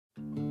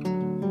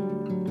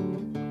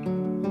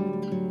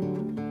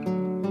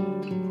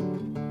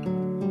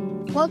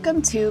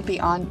Welcome to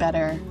Beyond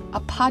Better, a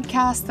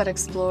podcast that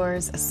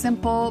explores a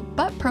simple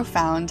but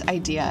profound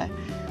idea.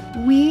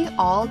 We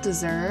all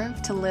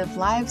deserve to live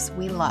lives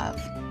we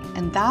love,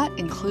 and that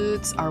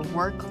includes our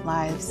work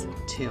lives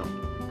too.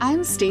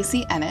 I'm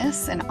Stacey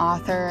Ennis, an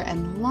author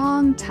and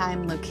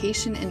longtime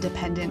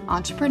location-independent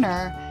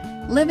entrepreneur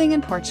living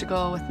in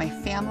Portugal with my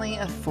family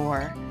of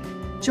 4.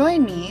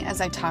 Join me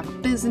as I talk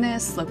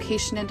business,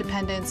 location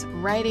independence,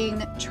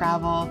 writing,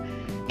 travel,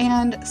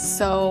 and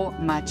so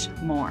much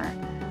more,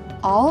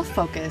 all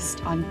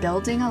focused on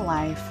building a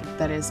life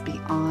that is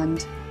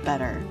beyond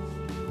better.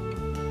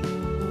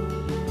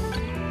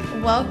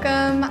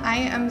 Welcome. I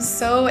am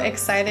so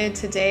excited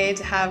today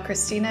to have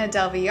Cristina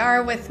Del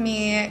Villar with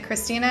me.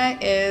 Cristina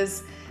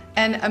is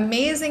an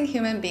amazing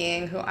human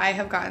being who I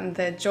have gotten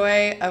the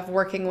joy of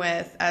working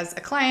with as a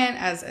client,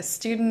 as a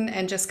student,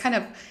 and just kind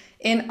of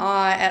in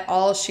awe at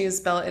all she's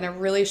built in a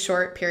really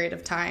short period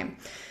of time.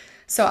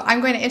 So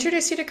I'm going to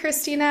introduce you to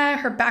Cristina,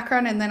 her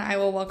background, and then I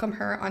will welcome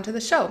her onto the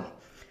show.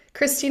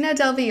 Cristina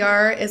Del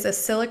Villar is a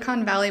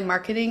Silicon Valley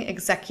marketing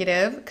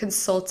executive,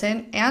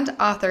 consultant, and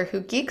author who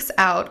geeks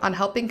out on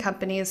helping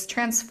companies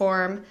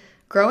transform,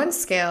 grow, and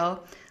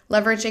scale,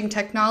 leveraging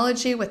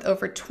technology with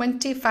over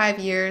 25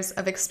 years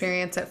of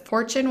experience at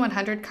Fortune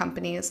 100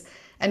 companies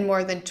and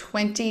more than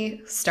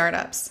 20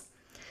 startups.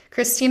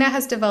 Cristina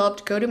has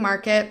developed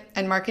go-to-market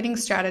and marketing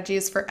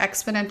strategies for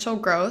exponential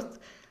growth,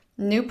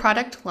 new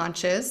product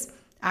launches,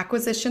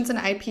 acquisitions and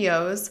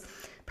IPOs,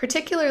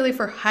 particularly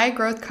for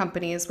high-growth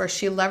companies where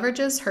she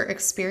leverages her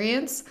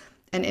experience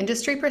and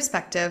industry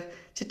perspective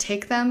to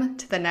take them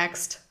to the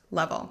next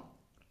level.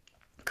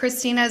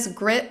 Cristina's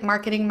GRIT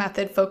marketing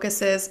method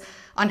focuses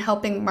on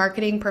helping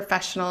marketing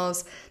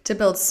professionals to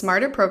build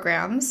smarter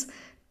programs,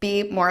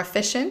 be more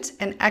efficient,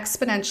 and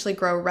exponentially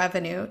grow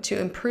revenue to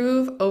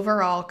improve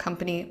overall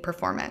company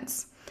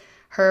performance.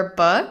 Her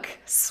book,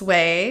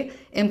 Sway,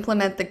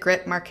 Implement the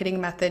GRIT Marketing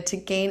Method to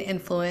Gain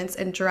Influence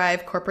and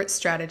Drive Corporate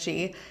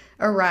Strategy,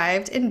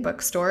 arrived in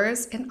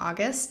bookstores in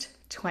August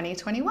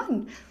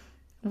 2021.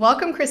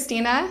 Welcome,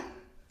 Cristina.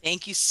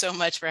 Thank you so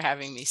much for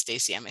having me,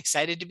 Stacey. I'm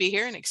excited to be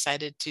here and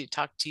excited to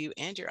talk to you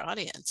and your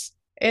audience.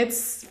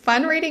 It's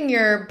fun reading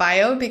your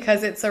bio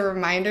because it's a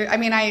reminder. I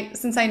mean,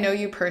 since I know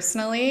you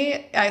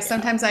personally,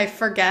 sometimes I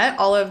forget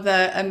all of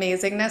the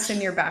amazingness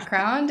in your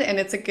background, and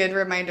it's a good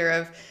reminder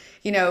of,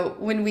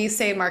 when we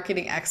say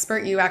marketing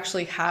expert, you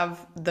actually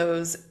have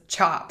those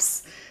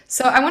chops.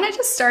 So I want to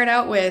just start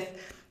out with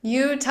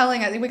you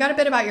telling us, we got a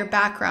bit about your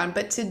background,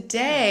 but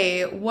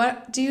today,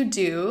 what do you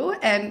do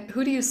and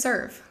who do you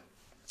serve?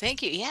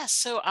 Thank you. Yes.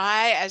 So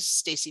as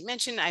Stacey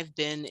mentioned, I've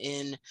been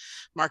in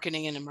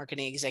marketing and a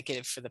marketing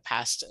executive for the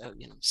past,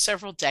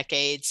 several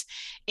decades.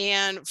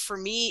 And for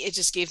me, it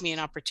just gave me an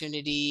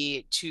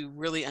opportunity to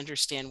really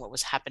understand what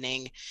was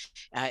happening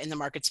in the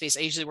market space.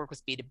 I usually work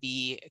with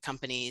B2B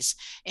companies.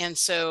 And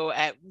so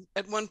at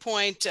one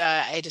point,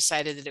 I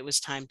decided that it was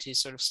time to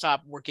sort of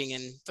stop working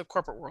in the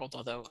corporate world,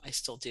 although I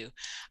still do,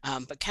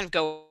 but kind of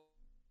go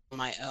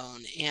my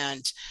own.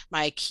 And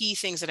my key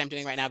things that I'm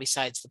doing right now,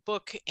 besides the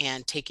book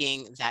and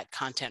taking that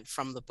content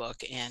from the book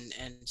and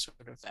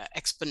sort of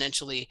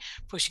exponentially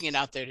pushing it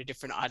out there to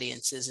different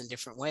audiences in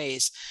different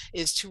ways,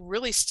 is to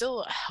really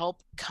still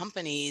help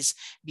companies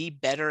be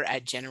better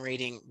at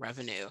generating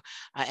revenue.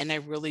 And I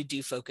really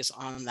do focus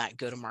on that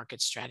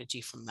go-to-market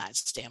strategy from that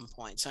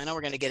standpoint. So I know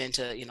we're going to get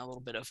into a little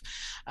bit of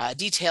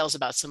details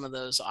about some of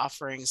those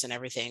offerings and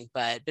everything,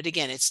 but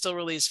again, it still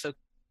really is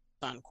focused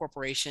on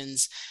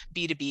corporations,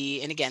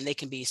 B2B. And again, they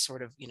can be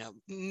sort of,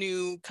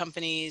 new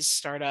companies,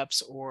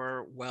 startups,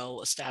 or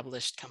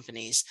well-established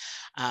companies.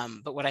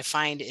 But what I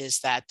find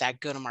is that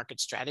go-to-market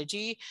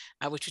strategy,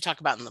 which we talk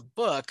about in the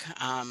book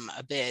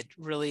a bit,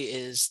 really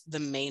is the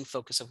main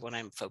focus of what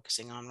I'm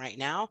focusing on right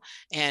now.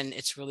 And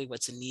it's really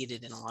what's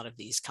needed in a lot of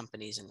these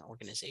companies and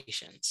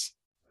organizations.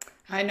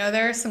 I know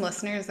there are some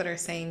listeners that are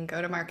saying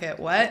go to market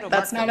what?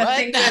 That's not a What?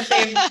 thing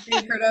that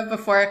they've heard of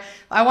before.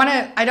 I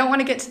don't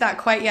want to get to that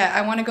quite yet.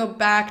 I want to go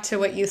back to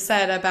what you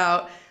said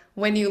about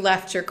when you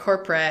left your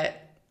corporate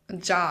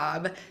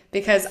job,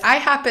 because I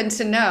happen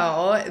to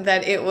know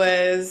that it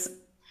was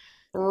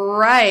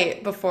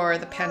right before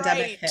the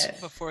pandemic hit.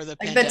 Before the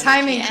Like the pandemic,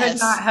 timing could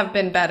yes. not have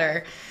been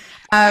better.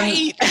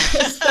 Right.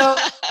 So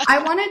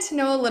I wanted to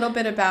know a little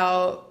bit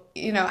about,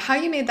 how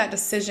you made that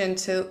decision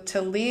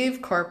to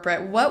leave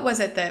corporate. What was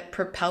it that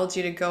propelled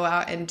you to go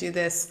out and do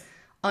this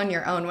on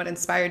your own? What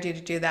inspired you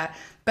to do that?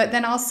 But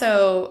then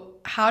also,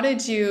 how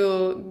did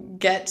you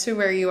get to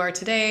where you are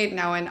today,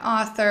 now an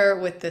author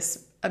with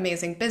this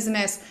amazing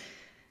business,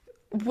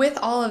 with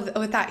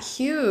that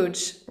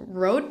huge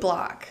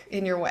roadblock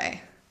in your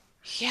way?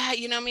 Yeah,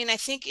 I mean, I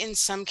think in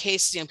some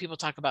cases, people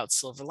talk about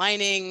silver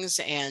linings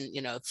and,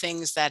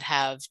 things that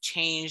have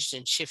changed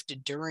and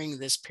shifted during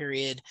this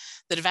period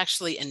that have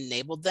actually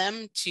enabled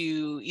them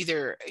to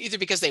either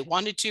because they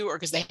wanted to or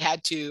because they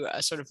had to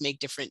sort of make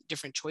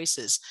different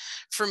choices.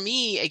 For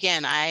me,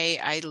 again,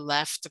 I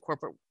left the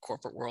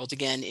corporate world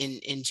again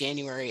in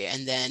January,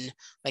 and then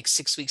like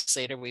 6 weeks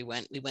later we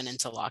went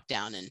into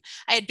lockdown, and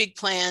I had big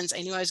plans.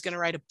 I knew I was going to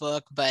write a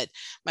book, but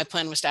my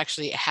plan was to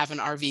actually have an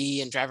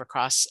RV and drive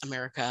across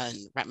America and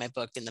write my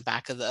book in the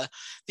back of the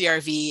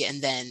RV,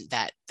 and then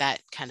that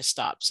kind of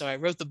stopped. So I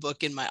wrote the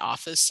book in my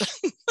office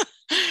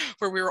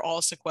where we were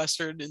all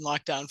sequestered and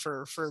locked down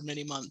for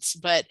many months.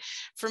 But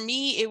for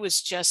me, it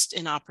was just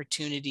an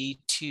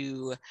opportunity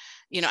to,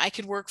 I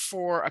could work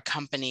for a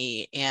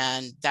company,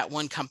 and that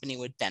one company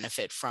would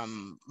benefit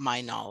from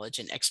my knowledge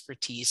and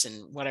expertise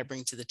and what I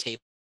bring to the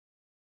table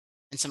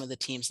and some of the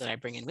teams that I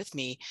bring in with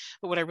me.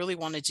 But what I really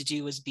wanted to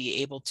do was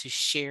be able to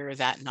share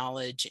that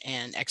knowledge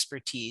and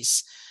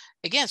expertise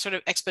again sort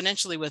of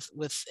exponentially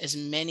with as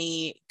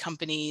many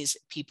companies,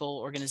 people,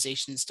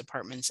 organizations,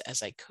 departments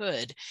as I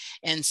could.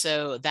 And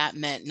so that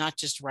meant not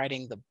just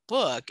writing the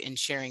book and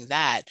sharing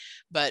that,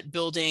 but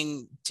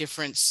building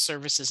different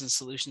services and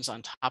solutions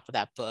on top of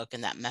that book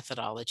and that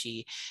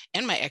methodology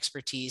and my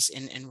expertise,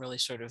 and really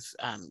sort of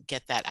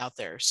get that out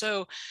there.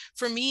 So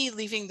for me,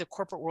 leaving the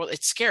corporate world,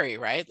 it's scary,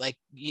 right? Like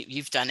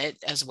you've done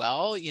it as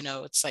well.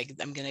 It's like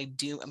I'm going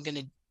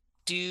to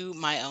do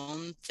my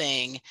own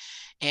thing,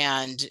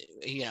 and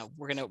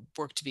we're going to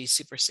work to be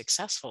super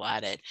successful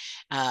at it.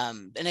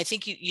 And I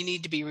think you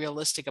need to be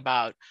realistic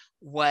about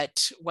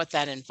what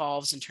that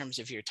involves in terms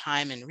of your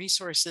time and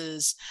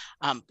resources,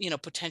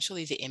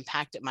 potentially the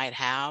impact it might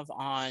have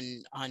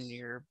on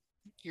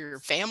your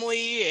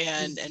family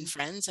and Mhm.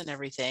 friends and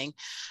everything.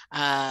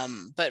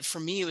 But for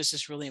me, it was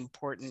just really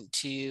important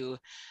to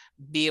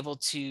be able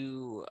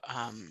to,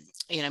 I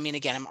mean,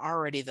 again, I'm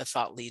already the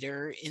thought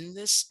leader in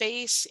this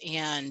space.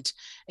 And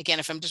again,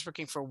 if I'm just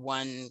working for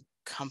one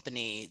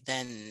company,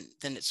 then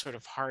it's sort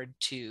of hard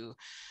to,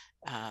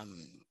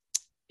 um,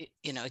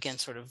 again,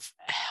 sort of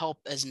help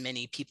as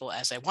many people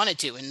as I wanted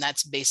to. And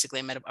that's basically,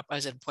 I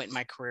was at a point in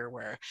my career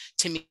where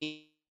to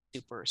me,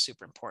 super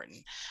super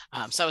important.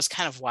 So that was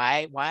kind of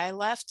why I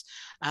left.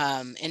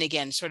 And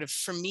again, sort of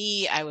for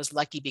me, I was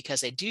lucky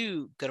because I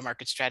do go to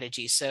market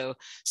strategy. So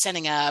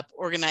setting up,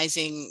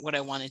 organizing what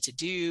I wanted to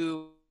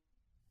do,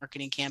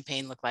 marketing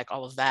campaign look like,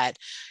 all of that,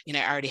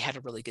 I already had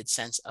a really good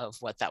sense of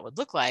what that would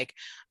look like.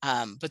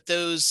 But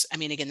those, I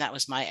mean, again, that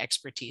was my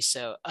expertise.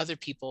 So other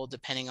people,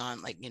 depending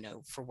on, like,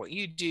 for what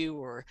you do,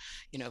 or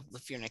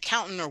if you're an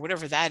accountant or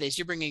whatever that is,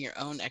 you're bringing your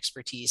own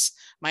expertise.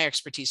 My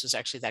expertise was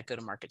actually that go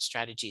to market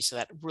strategy, so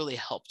that really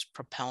helped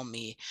propel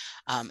me,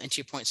 and to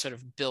your point, sort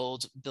of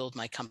build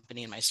my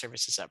company and my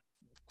services up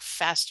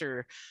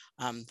faster,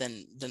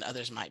 than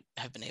others might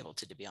have been able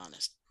to be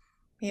honest.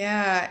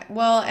 Yeah,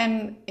 well,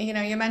 and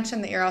you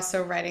mentioned that you're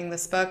also writing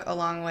this book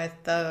along with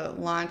the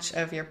launch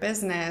of your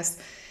business.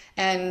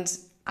 And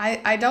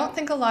I don't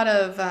think a lot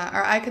of,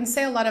 or I can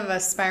say a lot of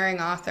aspiring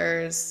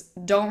authors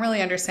don't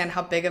really understand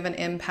how big of an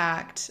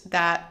impact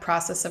that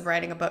process of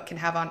writing a book can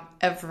have on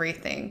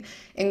everything,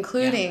 Yeah.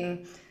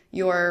 including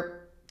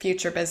your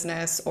future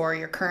business or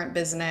your current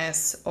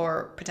business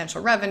or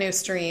potential revenue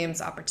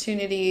streams,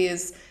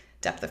 opportunities,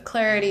 depth of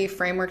clarity,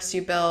 frameworks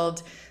you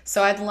build.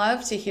 So I'd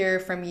love to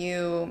hear from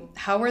you.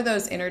 How were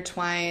those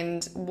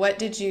intertwined? What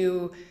did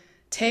you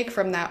take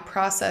from that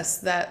process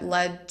that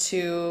led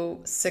to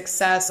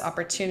success,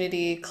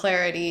 opportunity,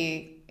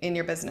 clarity in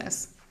your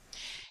business?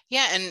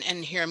 Yeah,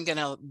 and here I'm going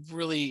to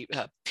really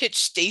pitch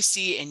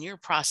Stacy and your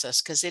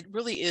process, because it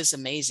really is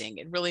amazing.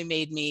 It really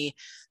made me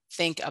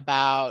think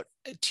about,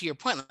 to your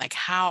point, like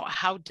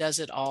how does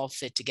it all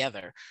fit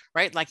together,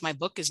 right? Like my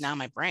book is now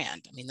my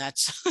brand. I mean,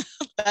 that's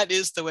that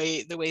is the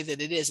way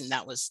that it is, and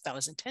that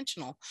was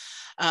intentional.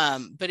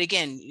 But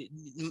again,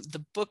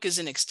 the book is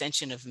an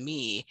extension of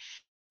me,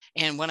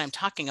 and what I'm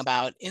talking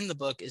about in the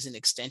book is an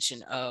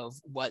extension of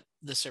what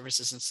the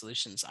services and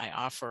solutions I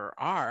offer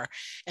are.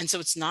 And so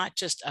it's not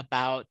just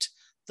about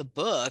the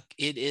book,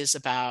 it is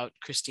about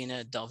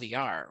Christina Del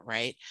Villar,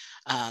 right?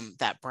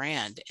 That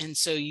brand. And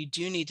so you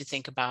do need to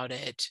think about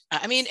it.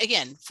 I mean,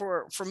 again,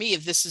 for me,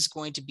 if this is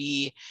going to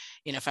be,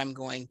 if I'm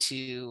going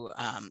to,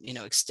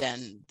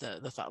 extend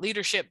the thought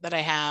leadership that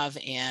I have,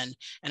 and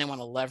I want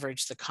to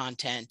leverage the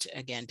content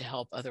again to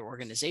help other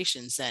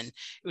organizations, then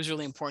it was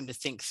really important to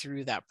think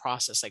through that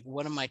process. Like,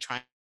 what am I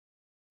trying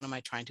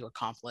to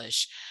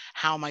accomplish?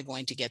 How am I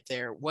going to get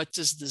there? What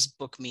does this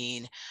book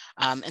mean?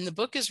 And the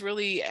book is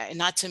really,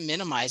 not to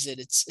minimize it.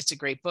 It's a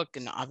great book,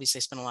 and obviously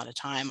I spent a lot of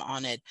time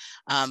on it.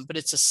 But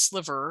it's a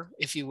sliver,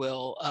 if you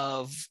will,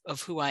 of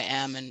who I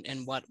am,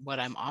 and what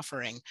I'm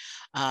offering.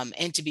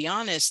 And to be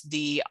honest,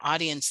 the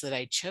audience that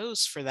I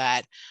chose for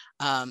that,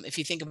 if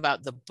you think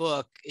about the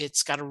book,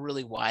 it's got a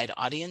really wide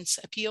audience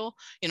appeal.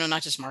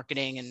 Not just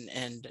marketing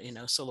and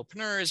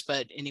solopreneurs,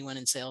 but anyone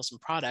in sales and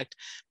product.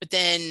 But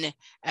then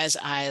as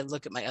I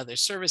look at my other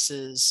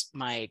services,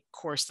 my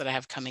course that I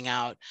have coming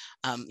out,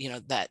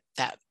 that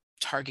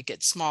target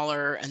gets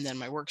smaller, and then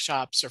my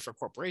workshops are for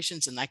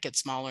corporations and that gets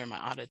smaller, and my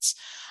audits.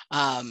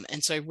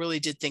 And so I really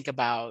did think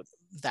about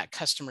that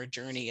customer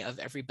journey of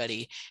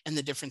everybody and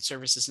the different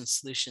services and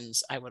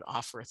solutions I would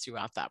offer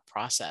throughout that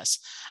process.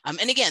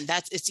 And again,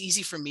 it's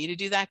easy for me to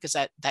do that because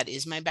that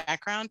is my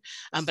background.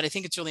 But I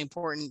think it's really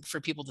important for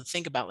people to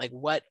think about, like,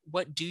 what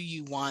do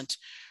you want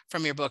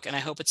from your book? And I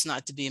hope it's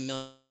not to be a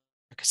million,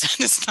 because that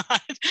is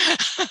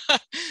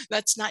not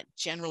that's not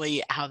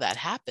generally how that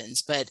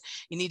happens. But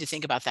you need to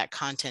think about that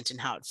content and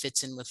how it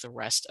fits in with the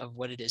rest of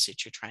what it is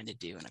that you're trying to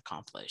do and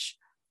accomplish.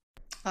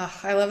 Oh,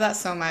 I love that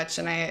so much.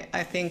 And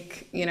I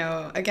think,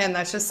 again,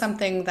 that's just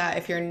something that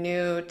if you're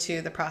new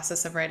to the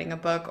process of writing a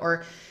book,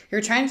 or you're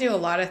trying to do a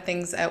lot of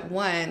things at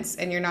once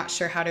and you're not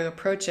sure how to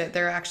approach it,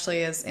 there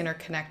actually is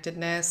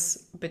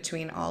interconnectedness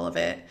between all of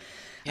it.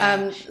 Yeah.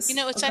 Oh,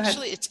 go ahead.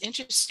 It's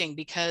interesting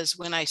because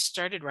when I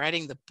started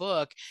writing the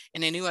book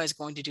and I knew I was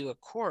going to do a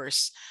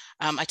course,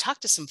 I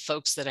talked to some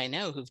folks that I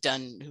know who've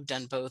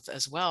done both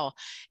as well.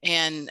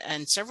 And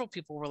several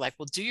people were like,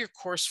 well, do your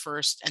course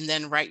first and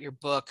then write your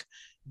book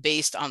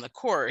based on the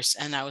course.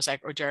 And I was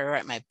like, or do I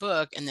write my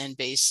book and then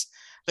base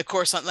the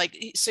course on, like,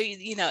 so,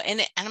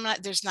 and I'm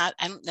not,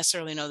 I don't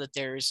necessarily know that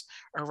there's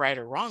a right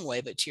or wrong way,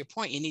 but to your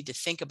point, you need to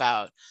think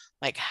about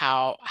like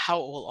how it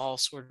will all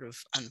sort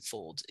of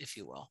unfold, if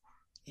you will.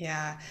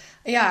 Yeah.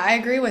 Yeah, I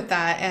agree with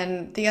that.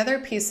 And the other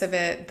piece of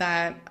it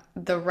that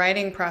the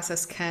writing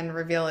process can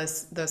reveal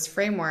is those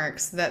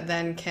frameworks that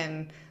then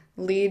can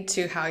lead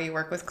to how you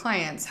work with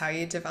clients, how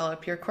you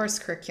develop your course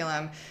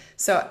curriculum.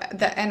 So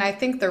that, and I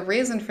think the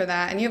reason for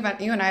that, and you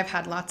and I have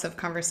had lots of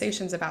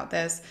conversations about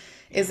this,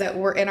 is Yeah. that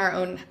we're in our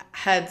own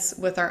heads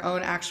with our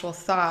own actual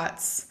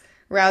thoughts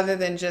rather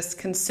than just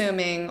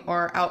consuming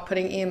or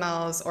outputting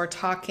emails or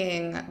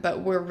talking,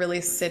 but we're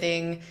really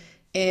sitting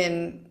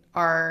in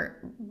our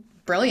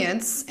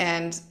brilliance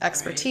and Right.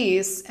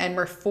 expertise, and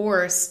we're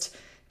forced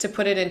to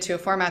put it into a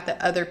format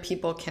that other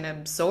people can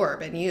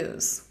absorb and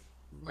use.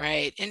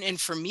 Right.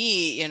 And for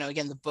me,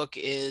 again, the book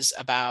is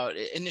about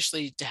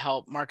initially to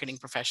help marketing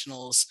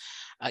professionals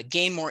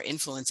gain more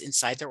influence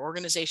inside their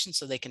organization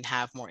so they can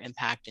have more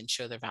impact and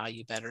show their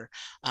value better,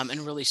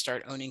 and really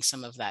start owning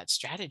some of that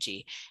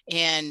strategy.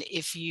 And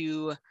if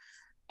you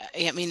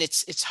I mean,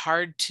 it's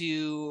hard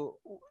to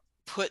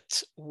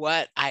put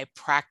what I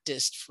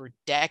practiced for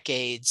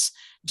decades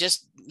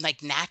just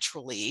like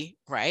naturally,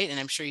 right? And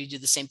I'm sure you do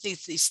the same thing.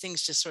 These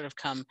things just sort of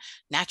come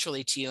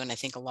naturally to you. And I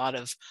think a lot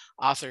of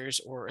authors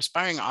or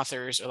aspiring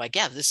authors are like,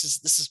 yeah,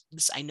 this,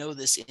 I know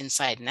this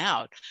inside and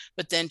out.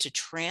 But then to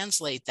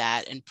translate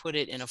that and put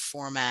it in a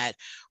format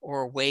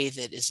or a way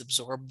that is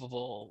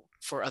absorbable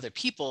for other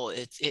people,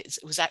 it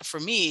was that for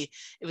me,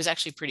 it was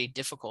actually pretty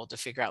difficult to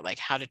figure out like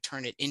how to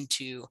turn it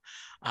into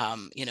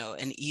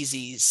an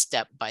easy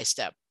step by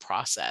step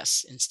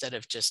process instead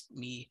of just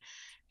me,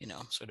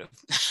 sort of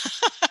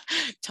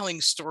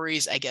telling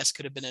stories, I guess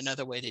could have been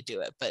another way to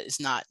do it, but it's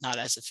not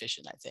as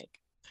efficient, I think.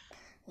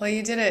 Well,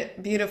 you did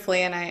it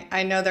beautifully, and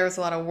I know there was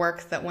a lot of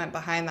work that went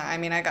behind that. I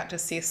mean, I got to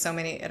see so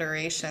many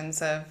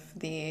iterations of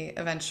the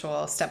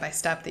eventual step by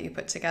step that you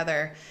put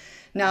together.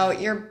 Now, Yeah.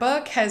 your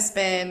book has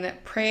been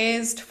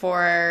praised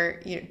for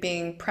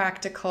being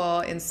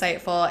practical,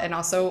 insightful, and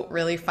also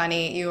really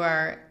funny. You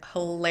are a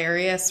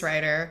hilarious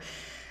writer.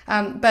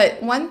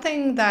 But one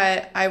thing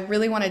that I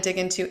really want to dig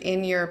into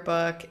in your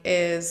book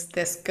is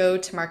this go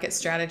to market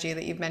strategy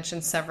that you've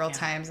mentioned several Yeah.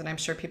 times, and I'm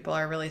sure people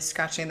are really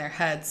scratching their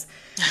heads.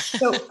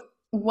 So,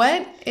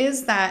 what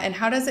is that, and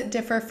how does it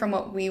differ from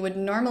what we would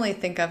normally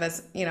think of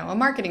as, a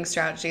marketing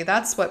strategy?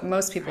 That's what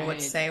most people would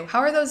Right. say. How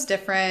are those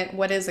different?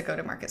 What is a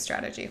go-to-market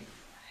strategy?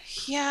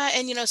 Yeah,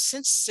 and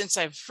since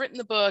I've written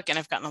the book and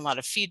I've gotten a lot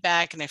of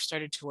feedback and I've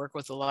started to work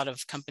with a lot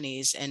of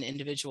companies and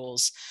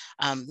individuals,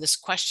 this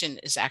question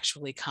has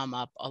actually come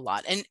up a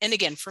lot. And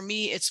again, for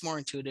me, it's more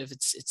intuitive.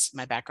 It's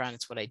my background.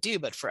 It's what I do.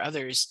 But for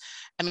others,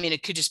 I mean,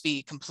 it could just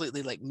be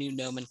completely like new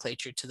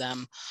nomenclature to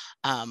them,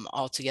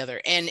 altogether.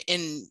 And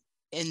in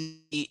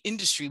the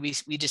industry,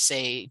 we just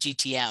say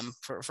GTM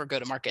for go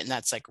to market, and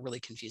that's like really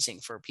confusing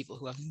for people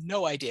who have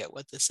no idea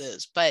what this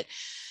is. But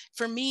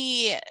for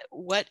me,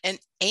 what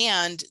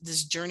and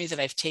this journey that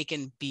I've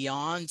taken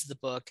beyond the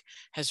book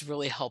has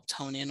really helped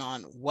hone in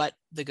on what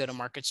the go to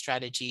market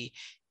strategy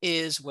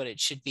is, what it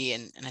should be.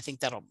 And I think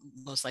that'll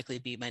most likely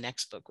be my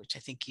next book, which I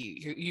think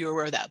you're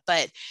aware of that.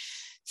 But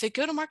the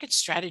go to market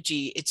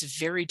strategy, it's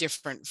very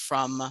different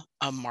from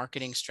a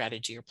marketing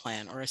strategy or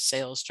plan, or a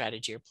sales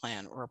strategy or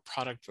plan, or a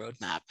product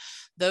roadmap.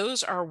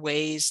 Those are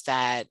ways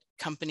that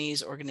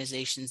companies,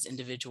 organizations,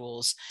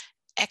 individuals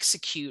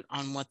execute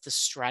on what the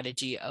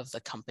strategy of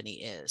the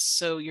company is.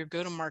 So your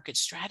go to market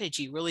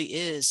strategy really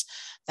is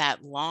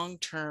that long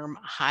term,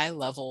 high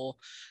level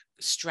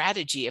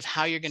strategy of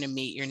how you're going to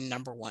meet your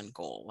number one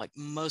goal. Like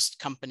most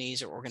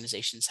companies or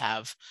organizations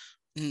have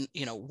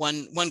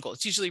one goal.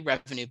 It's usually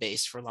revenue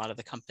based for a lot of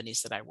the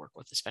companies that I work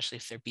with, especially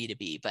if they're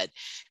B2B, but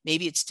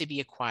maybe it's to be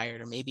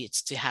acquired, or maybe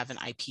it's to have an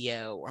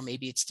IPO, or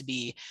maybe it's to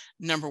be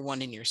number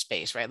one in your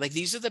space, right? Like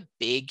these are the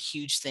big,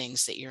 huge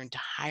things that your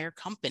entire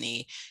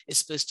company is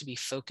supposed to be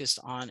focused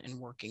on and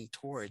working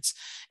towards.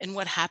 And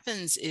what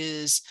happens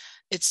is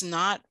it's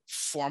not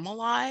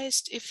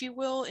formalized, if you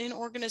will, in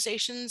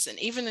organizations and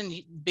even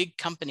in big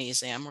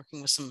companies. I'm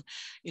working with some,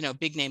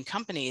 big name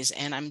companies,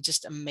 and I'm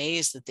just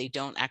amazed that they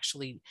don't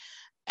actually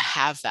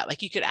have that.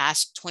 Like you could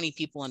ask 20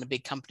 people in a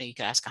big company, you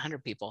could ask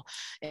 100 people,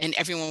 and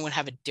everyone would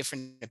have a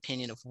different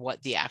opinion of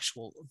what the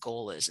actual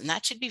goal is. And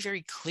that should be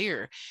very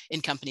clear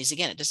in companies.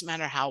 Again, it doesn't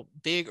matter how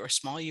big or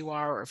small you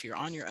are, or if you're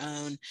on your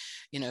own,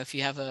 if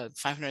you have a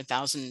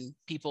 500,000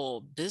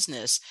 people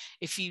business,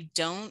 if you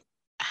don't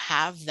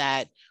have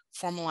that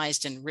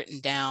formalized and written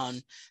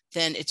down,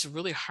 then it's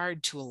really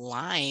hard to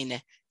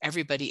align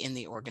everybody in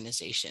the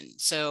organization.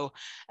 So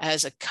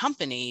as a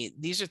company,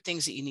 these are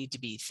things that you need to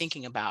be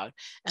thinking about.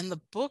 And the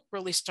book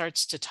really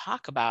starts to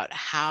talk about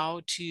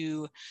how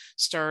to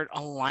start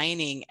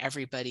aligning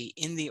everybody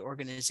in the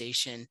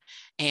organization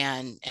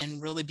and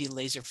really be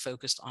laser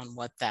focused on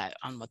what that.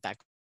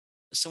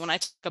 So when I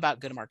talk about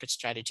go-to-market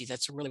strategy,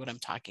 that's really what I'm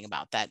talking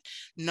about. That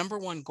number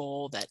one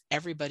goal that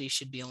everybody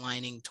should be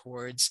aligning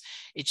towards.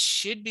 It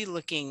should be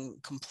looking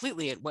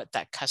completely at what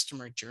that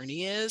customer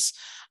journey is.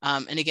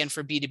 And again,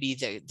 for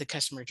B2B, the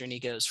customer journey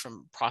goes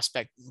from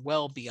prospect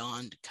well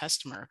beyond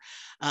customer.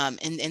 And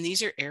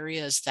these are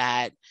areas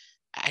that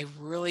I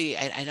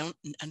don't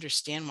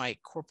understand why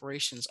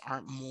corporations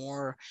aren't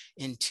more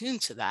in tune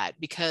to that,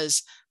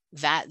 because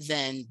that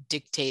then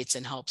dictates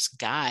and helps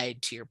guide,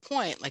 to your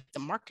point, like the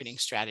marketing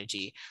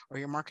strategy or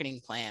your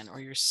marketing plan or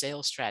your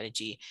sales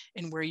strategy,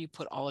 and where you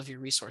put all of your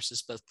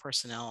resources, both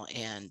personnel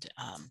and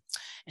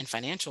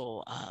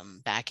financial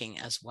backing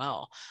as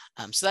well.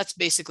 So that's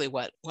basically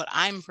what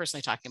I'm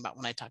personally talking about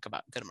when I talk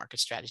about go-to-market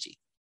strategy.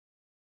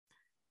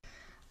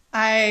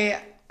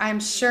 I'm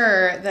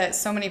sure that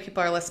so many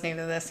people are listening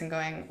to this and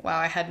going, "Wow,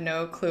 I had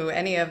no clue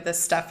any of this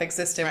stuff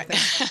existed Right.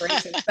 within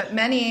corporations." But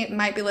many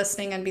might be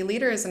listening and be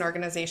leaders in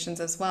organizations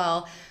as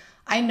well.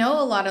 I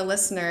know a lot of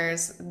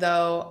listeners,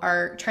 though,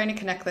 are trying to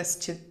connect this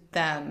to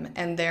them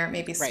and their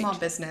maybe small Right.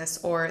 business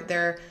or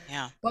their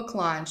Yeah. book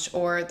launch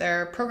or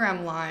their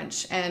program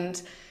launch. And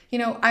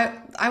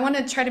I want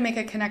to try to make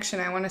a connection.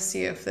 I want to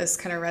see if this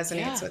kind of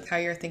resonates Yeah. with how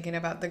you're thinking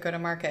about the go to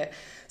market.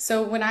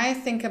 So when I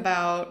think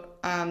about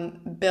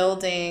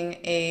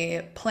building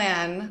a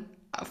plan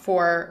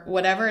for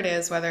whatever it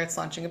is, whether it's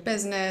launching a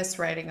business,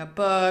 writing a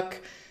book,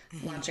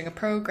 Hmm. launching a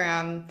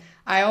program,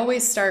 I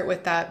always start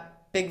with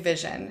that big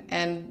vision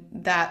and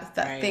that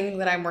Right. thing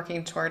that I'm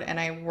working toward, and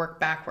I work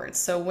backwards.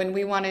 So when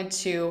we wanted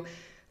to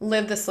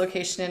live this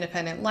location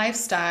independent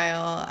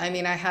lifestyle, I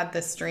mean, I had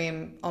this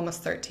dream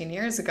almost 13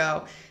 years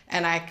ago,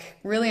 and I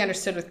really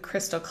understood with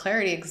crystal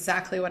clarity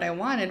exactly what I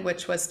wanted,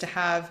 which was to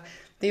have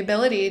the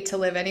ability to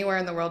live anywhere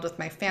in the world with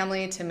my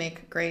family, to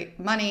make great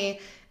money,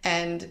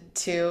 and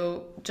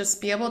to just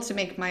be able to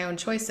make my own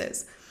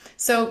choices.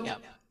 So,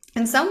 Yep.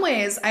 in some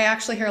ways, I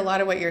actually hear a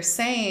lot of what you're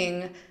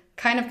saying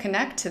kind of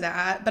connect to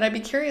that, but I'd be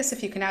curious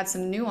if you can add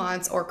some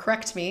nuance or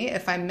correct me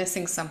if I'm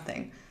missing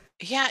something.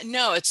 Yeah,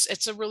 no,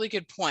 it's a really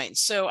good point.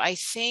 So an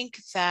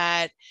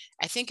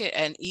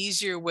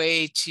easier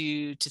way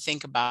to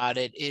think about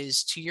it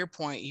is, to your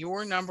point,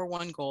 your number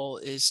one goal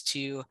is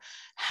to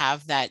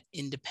have that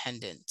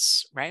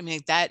independence, right? I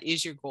mean, that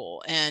is your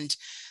goal. And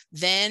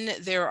then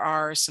there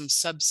are some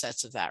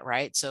subsets of that,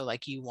 right? So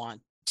like you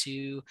want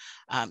to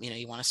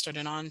start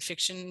a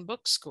nonfiction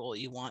book school.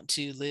 You want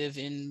to live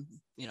in,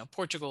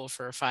 Portugal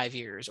for 5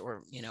 years,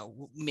 or,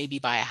 maybe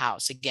buy a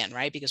house again,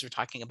 right? Because we're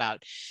talking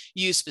about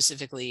you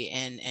specifically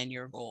and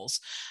your goals.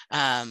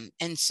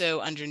 And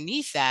so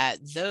underneath that,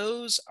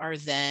 those are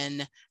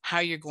then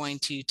how you're going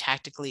to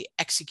tactically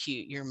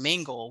execute your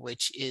main goal,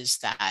 which is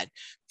that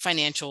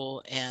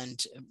financial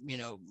and,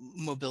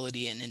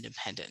 mobility and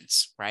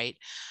independence, right?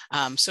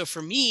 So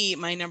for me,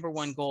 my number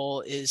one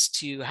goal is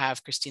to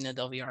have Christina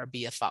Del Villar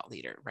be a thought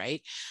leader,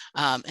 right?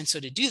 And so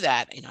to do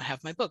that, I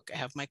have my book, I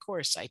have my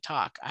course, I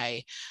talk,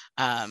 I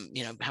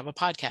have a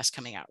podcast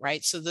coming out,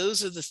 right? So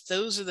those are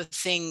the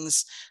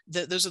things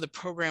that those are the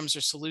programs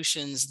or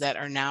solutions that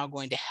are now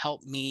going to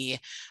help me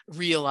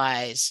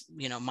realize,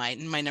 my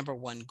number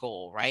one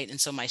goal, right? And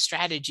so my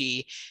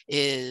strategy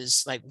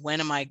is like,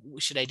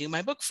 should I do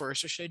my book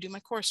first, or should I do my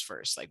course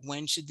first? Like,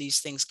 when should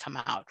these things come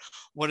out?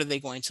 What are they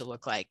going to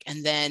look like?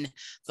 And then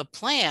the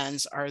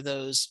plans are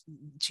those,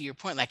 to your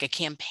point, like a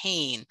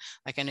campaign.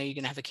 Like, I know you're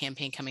going to have a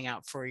campaign coming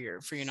out for your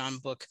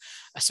nonfiction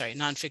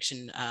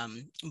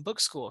book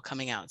school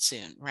coming out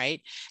soon,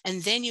 right?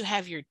 And then you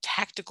have your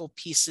tactical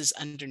pieces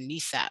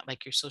underneath that,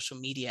 like your social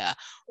media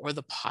or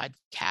the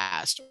podcast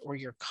podcast or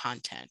your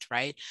content,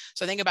 right?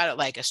 So think about it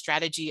like a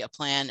strategy, a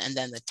plan, and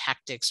then the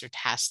tactics or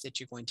tasks that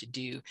you're going to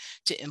do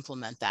to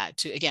implement that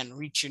to, again,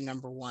 reach your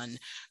number one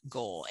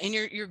goal. And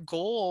your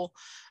goal,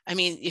 I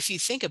mean, if you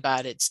think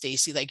about it,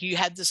 Stacy, like you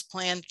had this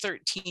plan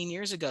 13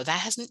 years ago, that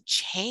hasn't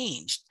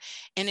changed,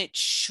 and it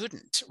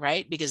shouldn't,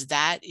 right? Because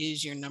that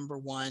is your number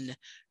one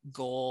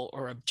goal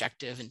or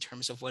objective in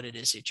terms of what it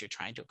is that you're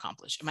trying to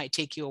accomplish. It might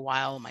take you a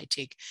while, it might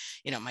take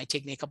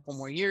me a couple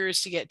more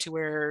years to get to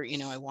where,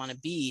 I want to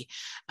be.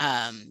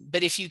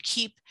 But if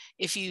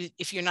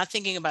you're not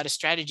thinking about a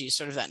strategy,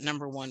 sort of that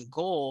number one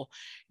goal,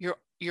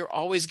 you're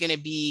always going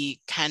to be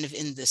kind of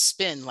in this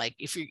spin. Like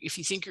if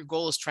you think your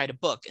goal is try to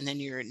book, and then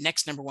your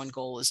next number one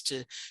goal is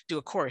to do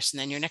a course, and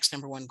then your next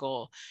number one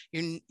goal,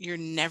 you're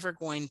never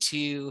going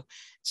to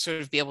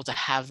sort of be able to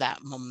have that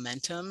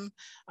momentum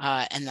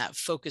and that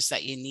focus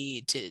that you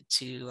need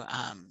to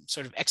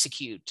sort of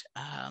execute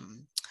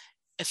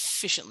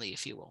efficiently,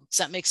 if you will. Does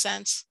that make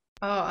sense?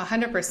 Oh,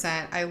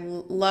 100%. I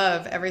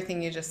love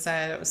everything you just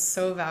said. It was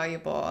so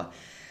valuable.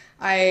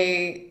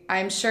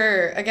 I'm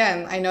sure,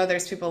 again, I know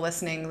there's people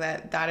listening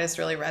that is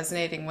really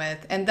resonating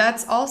with. And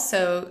that's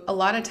also a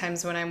lot of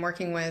times when I'm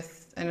working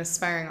with an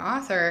aspiring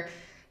author,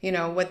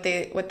 what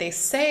they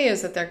say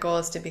is that their goal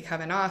is to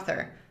become an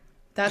author.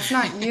 That's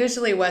not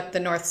usually what the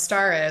North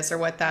Star is or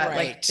what that like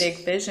Right.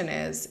 big vision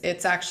is.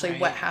 It's actually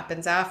what Right.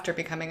 happens after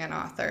becoming an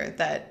author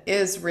that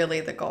is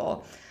really the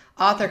goal.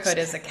 Authorhood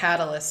is a Exactly.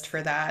 catalyst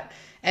for that.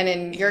 And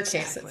in your case,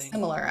 it's Exactly.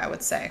 similar, I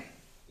would say.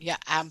 Yeah,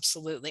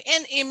 absolutely.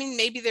 And I mean,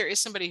 maybe there is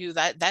somebody who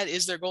that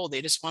is their goal.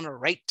 They just want to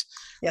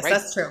Yes, write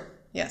that's true.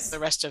 the Yes.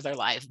 rest of their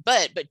life.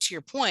 But to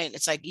your point,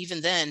 it's like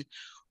even then,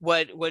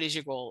 what is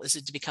your goal? Is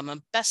it to become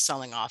a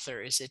best-selling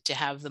author? Is it to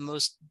have the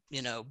most,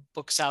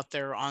 books out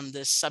there on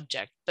this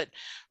subject? But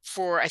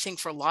I think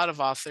for a lot of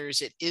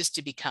authors, it is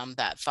to become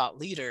that thought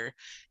leader.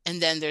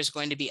 And then there's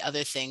going to be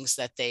other things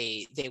that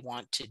they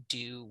want to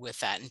do with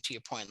that. And to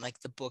your point, like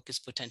the book is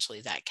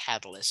potentially that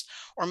catalyst.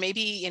 Or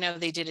maybe,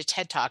 they did a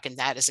TED talk and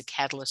that is a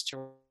catalyst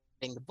to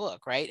writing the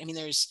book, right? I mean,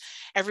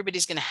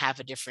 everybody's going to have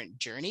a different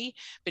journey,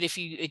 but if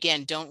you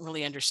again don't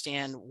really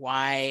understand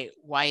why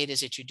it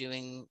is that you're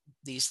doing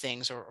these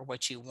things, or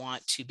what you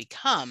want to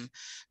become,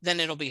 then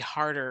it'll be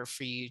harder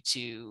for you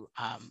to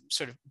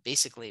sort of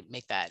basically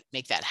make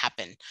that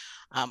happen,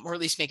 or at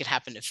least make it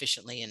happen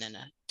efficiently and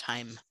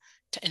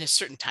in a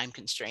certain time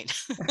constraint.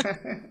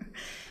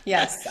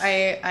 Yes,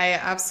 I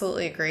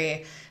absolutely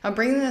agree. I'm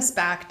bringing this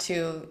back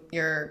to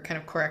your kind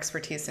of core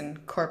expertise in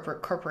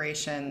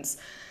corporations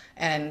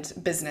and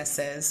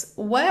businesses.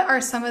 What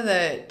are some of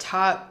the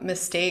top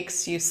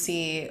mistakes you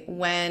see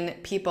when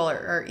people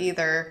are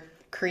either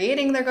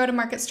creating their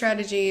go-to-market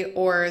strategy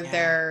or Yeah.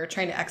 they're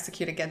trying to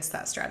execute against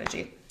that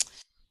strategy?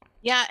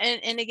 Yeah,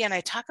 and again,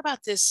 I talk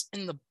about this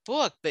in the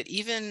book, but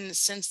even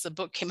since the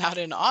book came out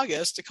in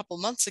August, a couple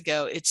months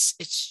ago, it's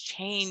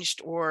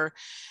changed, or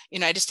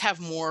I just have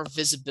more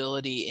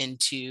visibility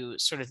into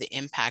sort of the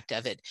impact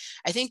of it.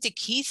 I think the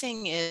key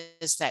thing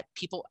is that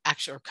people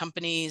actually, or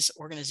companies,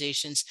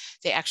 organizations,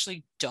 they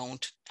actually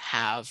don't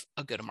have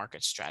a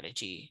go-to-market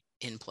strategy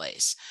in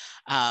place.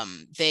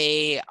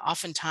 They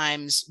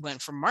oftentimes, when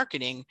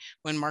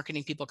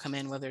marketing people come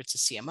in, whether it's a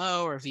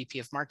CMO or a VP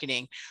of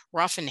marketing, we're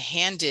often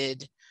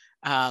handed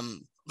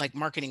like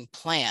marketing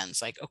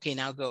plans, like, okay,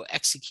 now go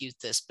execute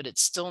this, but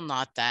it's still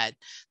not that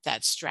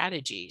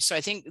strategy. So I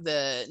think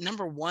the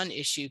number one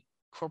issue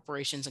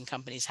corporations and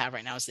companies have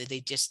right now is that they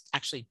just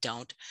actually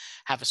don't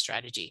have a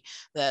strategy.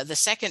 The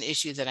second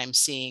issue that I'm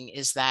seeing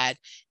is that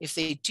if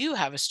they do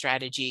have a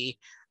strategy,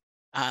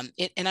 and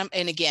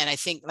again, I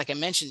think, like I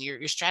mentioned,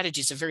 your strategy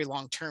is a very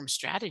long-term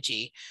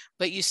strategy,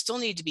 but you still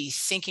need to be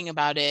thinking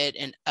about it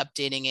and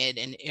updating it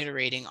and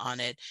iterating on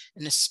it.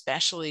 And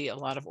especially a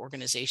lot of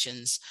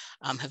organizations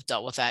have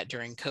dealt with that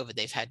during COVID.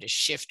 They've had to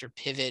shift or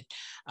pivot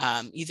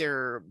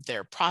either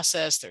their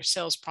process, their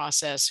sales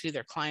process, who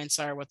their clients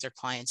are, what their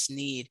clients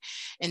need.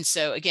 And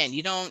so again,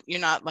 you're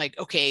not like,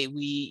 okay,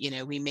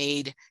 we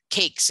made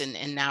cakes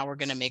and now we're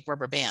going to make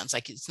rubber bands.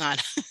 Like it's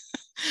not.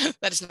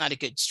 That is not a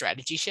good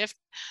strategy shift.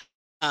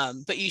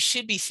 But you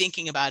should be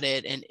thinking about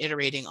it and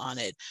iterating on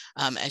it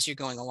as you're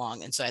going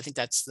along. And so I think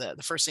that's the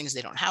first thing is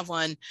they don't have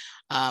one,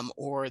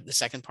 or the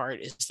second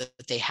part is that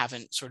they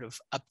haven't sort of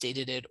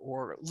updated it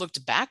or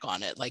looked back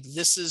on it. Like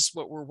this is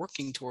what we're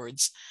working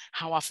towards.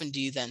 How often do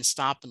you then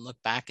stop and look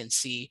back and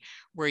see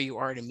where you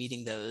are to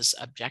meeting those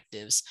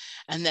objectives?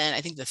 And then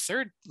I think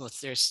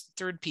there's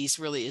third piece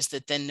really is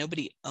that then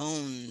nobody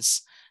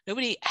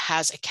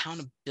has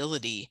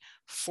accountability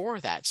for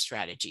that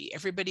strategy.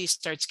 Everybody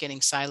starts getting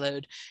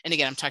siloed. And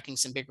again, I'm talking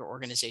some bigger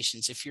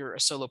organizations. If you're a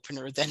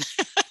solopreneur, then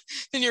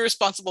then you're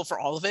responsible for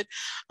all of it.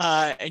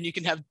 And you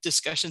can have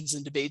discussions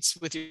and debates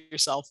with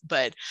yourself.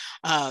 But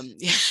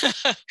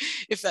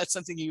if that's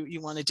something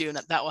you want to do, and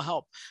that will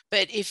help.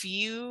 But if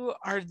you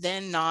are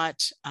then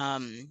not,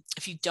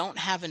 if you don't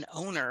have an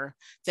owner,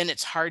 then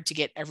it's hard to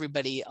get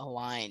everybody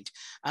aligned.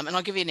 And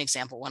I'll give you an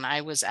example. When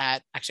I was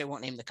at, actually, I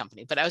won't name the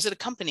company, but I was at a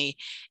company,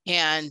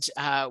 and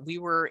we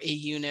were a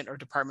unit or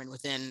department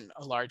within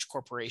a large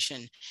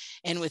corporation.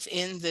 And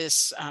within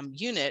this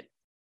unit,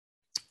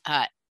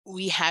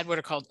 we had what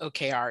are called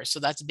OKRs. So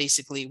that's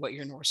basically what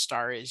your North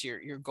Star is,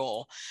 your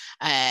goal.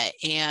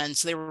 And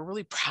so they were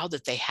really proud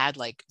that they had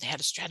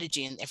a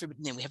strategy, and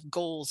then we have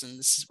goals, and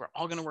this is, we're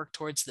all going to work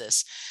towards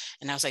this.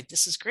 And I was like,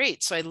 this is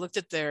great. So I looked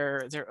at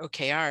their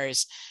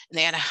OKRs, and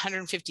they had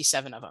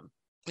 157 of them.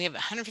 We have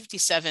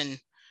 157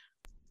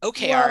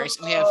 OKRs.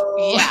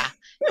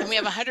 And we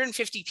have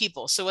 150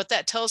 people. So what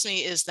that tells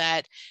me is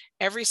that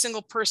every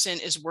single person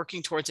is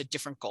working towards a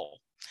different goal.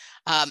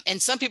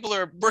 And some people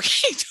are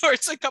working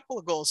towards a couple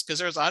of goals because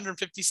there's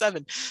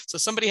 157. So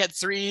somebody had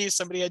 3,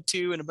 somebody had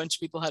 2, and a bunch of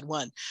people had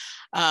 1.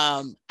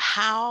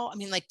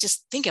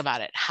 Just think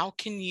about it. How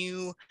can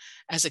you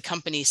as a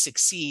company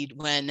succeed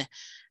when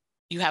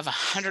you have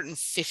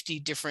 150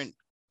 different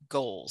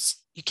goals?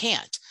 You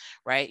can't,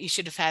 right? They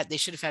should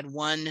have had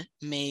one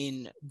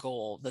main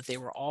goal that they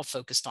were all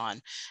focused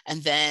on.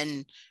 And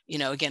then,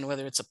 again,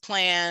 whether it's a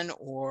plan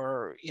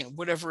or,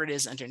 whatever it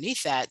is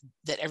underneath that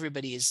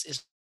everybody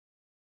is.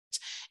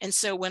 And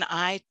so when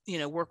I,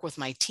 work with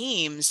my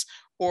teams,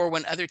 or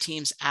when other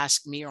teams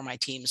ask me or my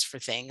teams for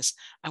things,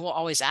 I will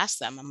always ask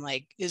them, I'm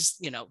like,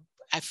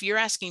 if you're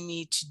asking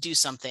me to do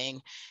something,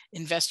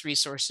 invest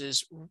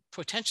resources,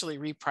 potentially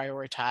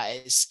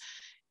reprioritize,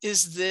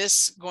 is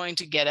this going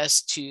to get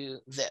us to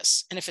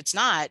this? And if it's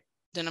not,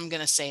 then I'm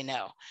going to say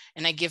no.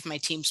 And I give my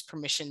teams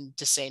permission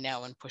to say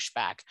no and push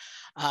back,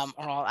 or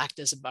I'll act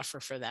as a buffer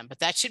for them. But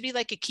that should be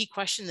like a key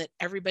question that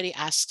everybody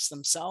asks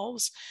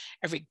themselves.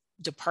 Every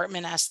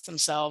department asks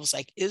themselves,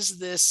 like, is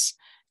this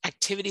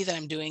activity that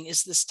I'm doing,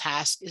 is this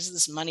task, is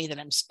this money that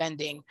I'm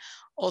spending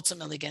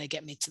ultimately going to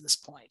get me to this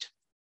point?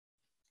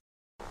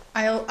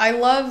 I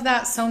love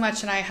that so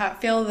much, and I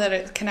feel that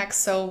it connects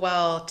so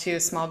well to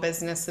small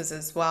businesses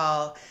as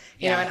well.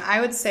 Yeah. And I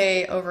would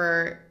say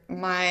over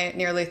my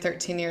nearly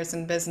 13 years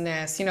in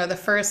business, the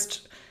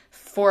first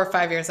 4 or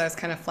 5 years I was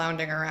kind of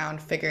floundering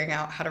around figuring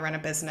out how to run a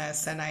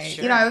business. And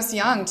Sure. I was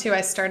young too.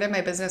 I started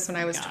my business when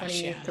I was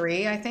Gosh, yeah.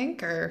 23, I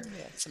think, or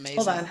Yeah, it's amazing.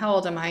 hold on, how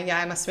old am I? Yeah,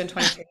 I must have been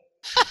 23.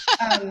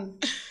 Um,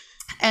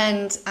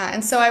 and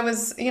so I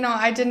was,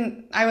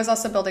 I was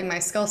also building my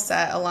skill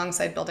set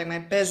alongside building my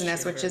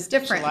business, which Sure. is Which a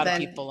different lot of than,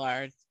 people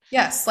are.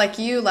 yes, like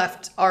you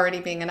left already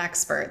being an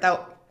expert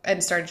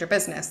and started your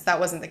business. That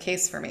wasn't the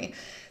case for me.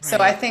 So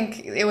I Right.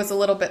 think it was a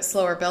little bit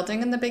slower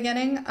building in the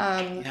beginning.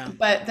 Yeah.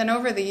 But then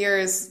over the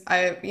years,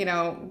 I,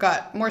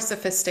 got more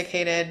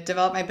sophisticated,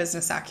 developed my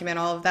business acumen,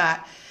 all of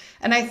that.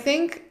 And I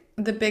think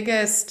the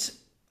biggest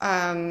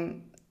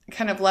kind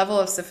of level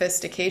of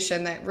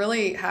sophistication that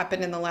really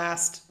happened in the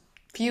last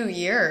few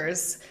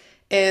years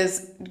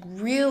is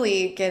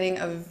really getting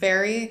a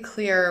very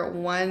clear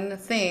one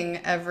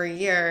thing every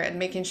year and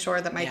making sure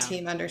that my Yeah.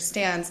 team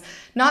understands,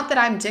 not that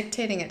I'm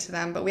dictating it to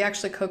them, but we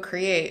actually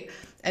co-create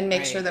and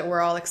make sure Right. that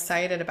we're all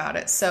excited about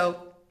it.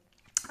 So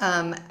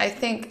I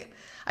think,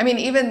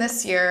 even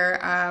this year,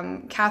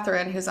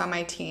 Catherine, who's on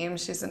my team,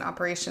 she's an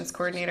operations She's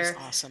coordinator.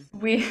 awesome.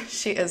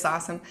 She is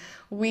awesome.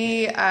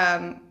 We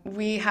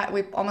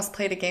almost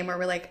played a game where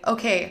we're like,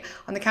 okay,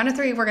 on the count of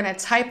 3, we're gonna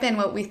type in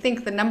what we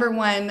think the number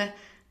one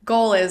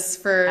goal is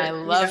I for,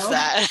 love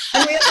that.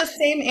 and we had the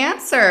same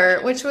answer,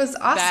 which was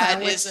That awesome,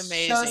 which is shows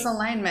amazing.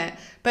 alignment.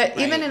 But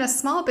even Right. in a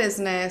small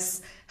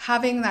business,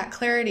 having that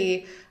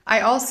clarity,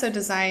 I also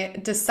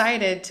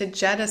decided to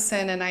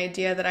jettison an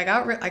idea that I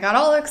got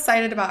all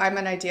excited about. I'm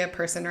an idea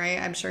person, right?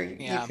 I'm sure you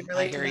Yeah, could I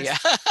relate to hear you. this.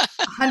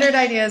 100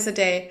 ideas a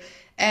day. Yep.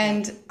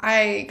 And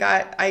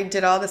I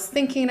did all this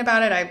thinking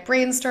about it. I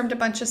brainstormed a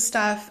bunch of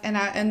stuff.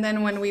 And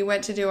then when we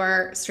went to do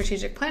our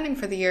strategic planning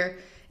for the year,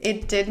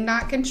 it did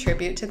not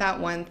contribute to that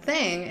one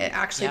thing. It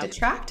actually Yep.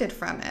 detracted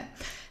from it.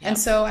 And Yep.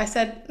 so I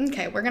said,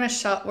 okay, we're gonna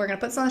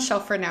put this on the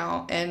shelf for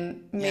now,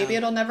 and maybe Yeah.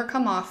 it'll never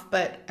come off,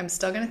 but I'm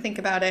still gonna think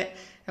about it,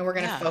 and we're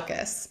gonna Yeah.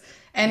 focus.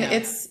 And Yeah.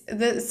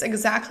 it's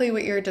exactly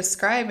what you're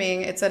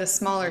describing. It's at a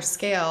smaller Yeah.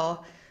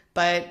 scale,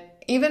 but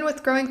even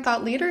with growing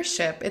thought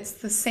leadership, it's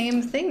the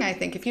same thing, I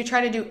think. If you try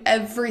to do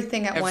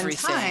everything at one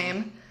Everything.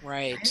 time,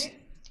 Right. right?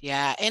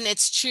 Yeah. And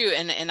it's true.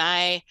 And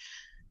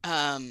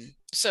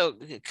so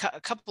a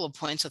couple of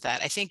points with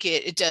that. I think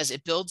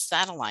it builds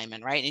that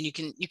alignment, right? And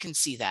you can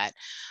see that.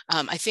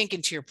 I think,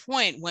 and to your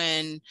point,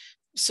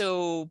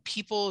 so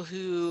people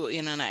who,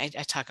 and I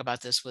talk about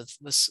this with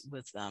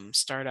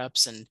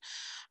startups and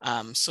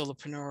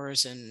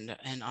solopreneurs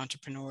and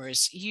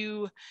entrepreneurs,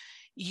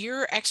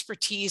 your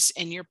expertise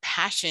and your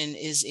passion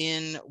is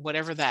in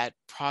whatever that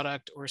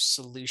product or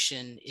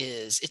solution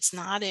is. It's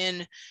not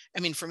in, I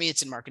mean, for me,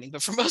 it's in marketing,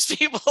 but for most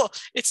people,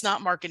 it's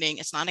not marketing,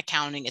 it's not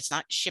accounting, it's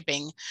not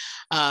shipping,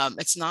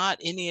 it's not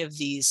any of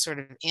these sort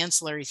of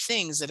ancillary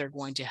things that are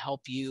going to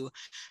help you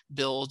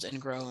build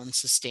and grow and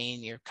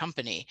sustain your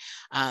company.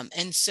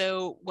 And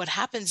so what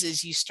happens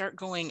is you start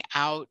going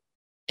out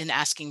and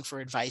asking for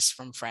advice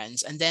from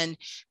friends. And then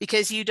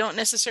because you don't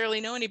necessarily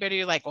know anybody,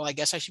 you're like, well, I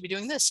guess I should be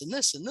doing this and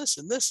this and this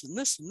and this and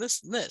this and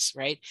this and this,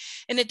 right?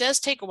 And it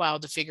does take a while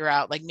to figure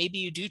out, like maybe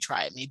you do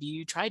try it. Maybe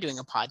you try doing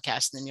a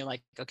podcast and then you're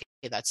like, okay,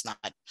 that's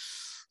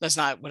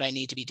not what I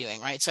need to be doing,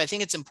 right? So I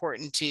think it's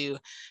important to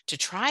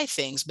try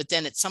things, but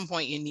then at some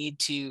point you need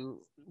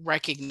to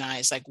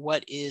recognize like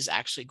what is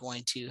actually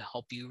going to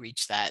help you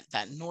reach that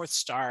North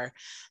Star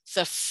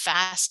the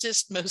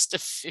fastest, most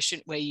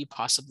efficient way you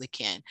possibly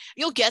can.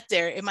 You'll get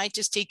there. It might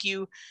just take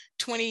you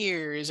 20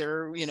 years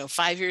or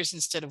 5 years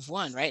instead of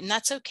one, right? And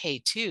that's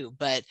okay too.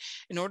 But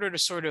in order to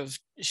sort of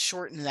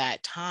shorten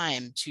that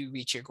time to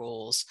reach your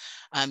goals,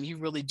 you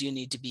really do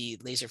need to be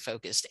laser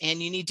focused,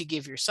 and you need to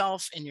give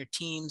yourself and your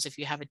teams, if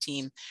you have a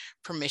team,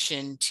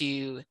 permission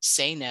to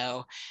say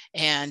no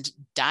and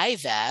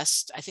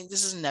divest. I think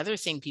this is another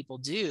thing people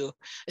do.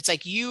 It's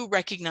like you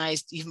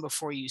recognized even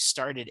before you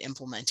started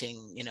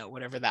implementing,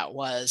 whatever that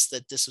was,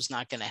 that this was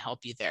not going to help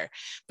you there.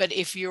 But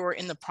if you're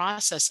in the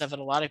process of it,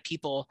 a lot of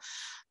people,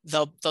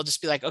 they'll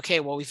just be like, okay,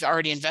 well, we've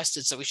already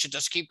invested, so we should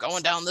just keep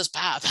going down this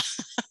path.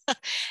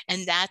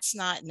 And that's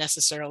not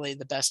necessarily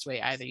the best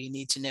way either. You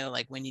need to know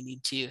like when you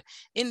need to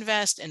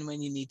invest and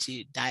when you need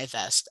to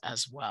divest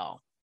as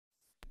well.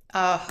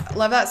 Oh, I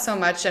love that so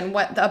much. And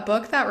what a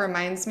book that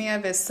reminds me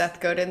of is Seth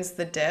Godin's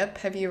The Dip.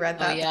 Have you read Oh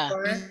that yeah.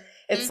 before? Mhm.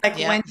 It's like,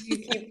 Yeah. when do you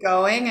keep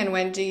going and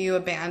when do you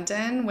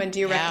abandon? When do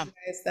you Yeah.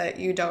 recognize that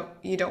you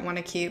don't want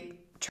to keep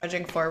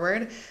trudging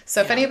forward? So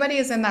if Yeah. anybody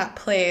is in that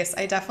place,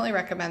 I definitely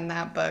recommend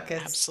that book.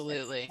 It's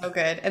Absolutely. so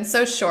good and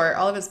so short.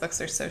 All of his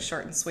books are so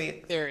short and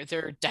sweet.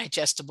 They're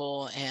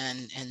digestible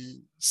and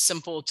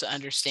simple to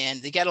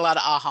understand. They get a lot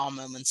of aha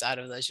moments out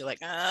of those. You're like,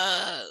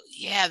 oh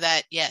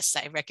yeah, yes,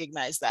 I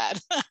recognize that.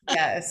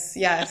 Yes,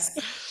 yes.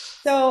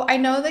 So I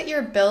know that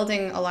you're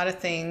building a lot of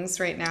things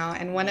right now,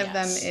 and one of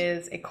them Yes.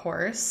 is a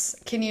course.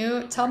 Can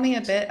you tell me a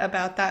Correct. bit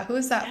about that? Who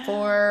is that Yeah.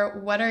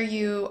 for? What are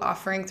you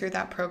offering through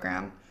that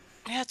program?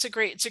 Yeah, it's a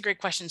great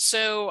question.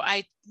 So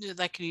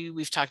like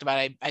we've talked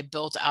about, I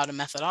built out a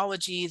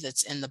methodology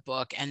that's in the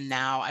book, and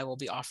now I will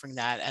be offering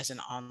that as an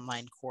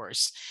online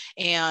course.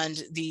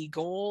 And the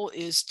goal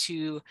is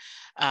to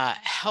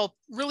help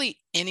really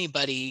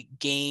anybody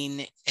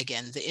gain,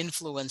 again, the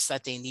influence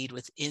that they need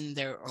within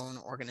their own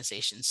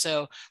organization.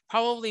 So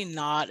probably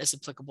not as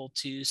applicable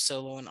to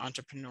solo and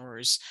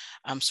entrepreneurs,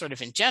 sort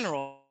of in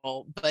general.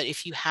 But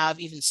if you have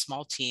even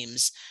small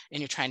teams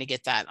and you're trying to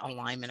get that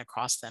alignment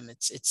across them,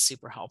 it's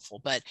super helpful.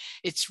 But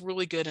it's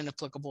really good and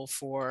applicable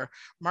for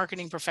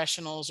marketing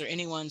professionals or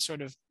anyone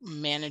sort of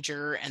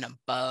manager and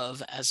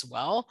above as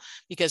well,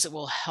 because it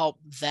will help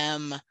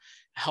them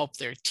help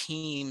their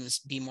teams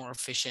be more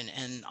efficient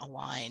and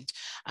aligned.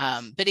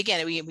 But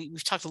again,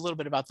 we've talked a little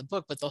bit about the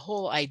book, but the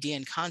whole idea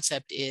and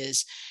concept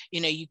is,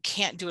 you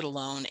can't do it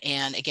alone.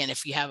 And again,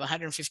 if you have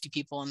 150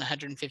 people and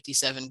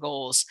 157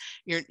 goals,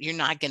 you're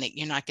not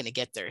gonna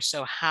get there.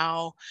 So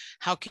how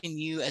can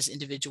you as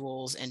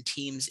individuals and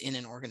teams in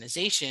an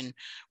organization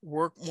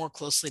work more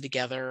closely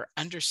together,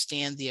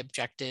 understand the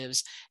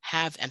objectives,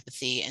 have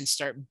empathy, and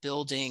start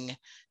building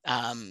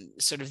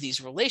sort of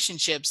these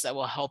relationships that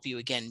will help you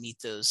again meet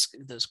those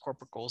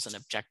corporate goals and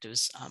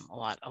objectives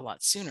a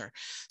lot sooner.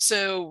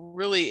 So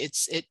really,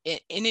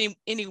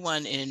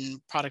 anyone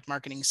in product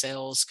marketing,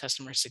 sales,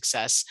 customer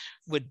success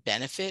would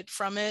benefit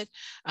from it.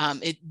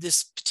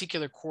 This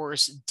particular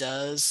course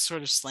does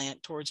sort of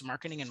slant towards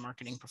marketing and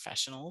marketing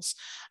professionals,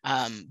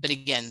 but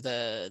again,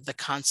 the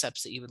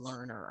concepts that you would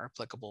learn are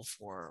applicable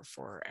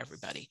for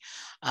everybody.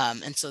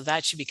 And so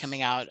that should be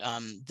coming out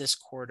this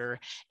quarter.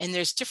 And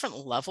there's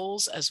different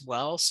levels as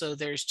well. So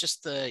there's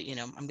just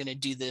I'm going to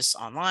do this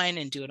online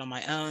and do it on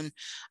my own.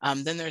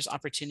 Then there's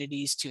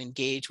opportunities to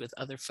engage with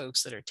other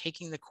folks that are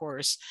taking the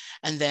course.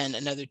 And then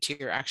another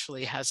tier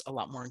actually has a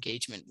lot more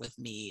engagement with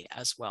me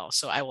as well.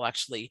 So I will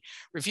actually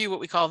review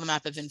what we call the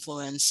map of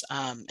influence,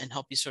 and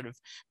help you sort of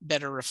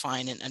better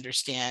refine and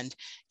understand,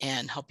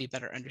 and help you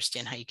better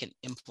understand how you can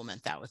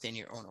implement that within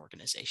your own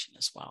organization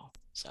as well.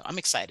 So I'm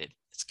excited.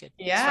 It's good.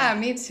 It's Yeah, fun.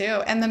 me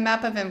too. And the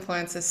map of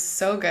influence is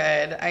so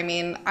good. I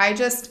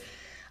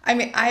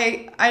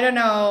don't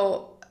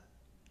know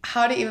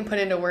how to even put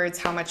into words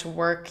how much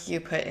work you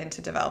put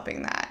into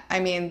developing that. I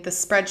mean, the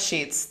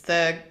spreadsheets,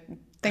 the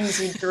things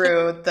you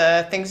drew,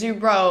 the things you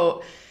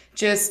wrote,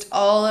 just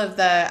all of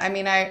the, I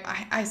mean,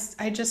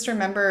 I just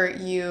remember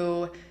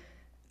you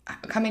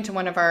coming to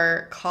one of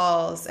our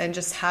calls and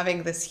just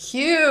having this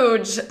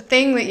huge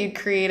thing that you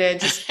created,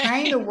 just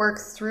trying to work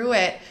through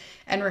it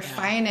and Yeah.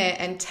 refine it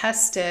and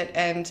test it.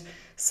 And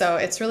so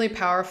it's really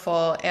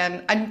powerful.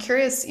 And I'm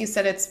curious, you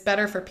said it's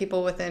better for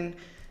people within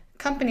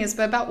companies,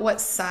 but about what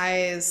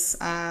size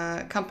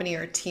company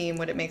or team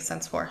would it make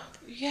sense for?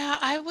 Yeah,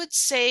 I would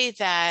say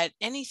that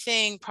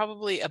anything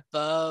probably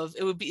above,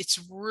 it's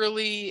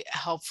really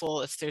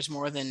helpful if there's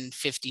more than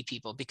 50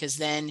 people, because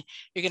then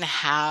you're going to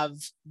have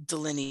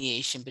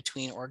delineation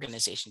between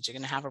organizations. You're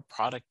going to have a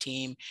product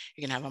team,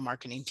 you're going to have a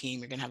marketing team,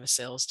 you're going to have a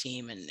sales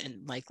team,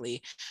 and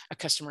likely a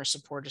customer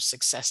support or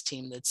success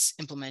team that's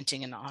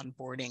implementing and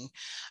onboarding.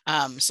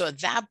 So at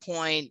that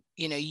point,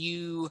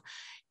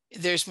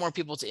 there's more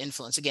people to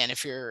influence. Again,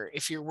 if you're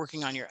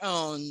working on your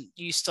own,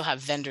 you still have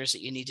vendors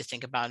that you need to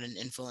think about and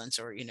influence.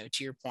 Or,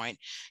 to your point,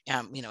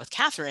 with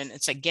Catherine,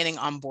 it's like getting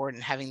on board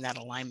and having that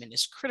alignment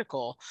is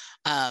critical.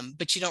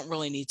 But you don't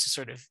really need to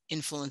sort of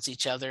influence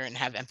each other and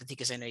have empathy,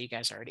 because I know you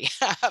guys already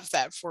have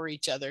that for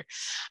each other.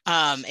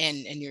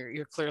 And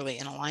you're clearly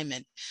in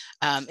alignment.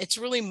 It's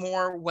really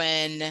more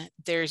when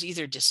there's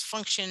either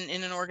dysfunction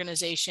in an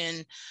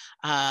organization,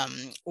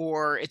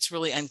 or it's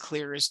really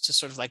unclear as to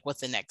sort of like what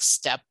the next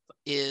step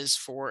is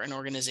for an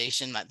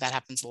organization. That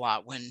happens a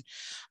lot when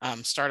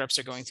startups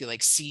are going through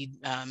like seed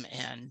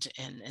and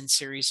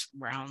series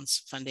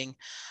rounds funding,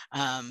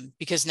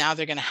 because now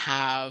they're going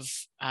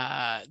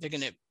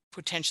to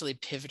potentially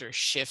pivot or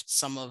shift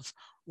some of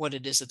what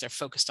it is that they're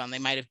focused on. They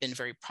might have been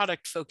very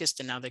product focused,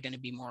 and now they're going to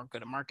be more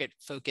go-to-market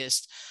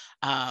focused.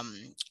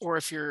 Or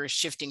if you're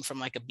shifting from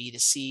like a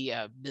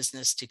B2C,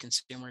 business to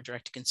consumer,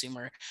 direct to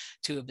consumer,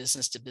 to a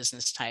business to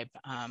business type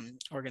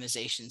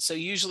organization. So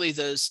usually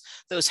those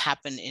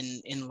happen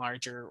in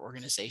larger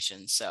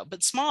organizations. So,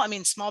 but small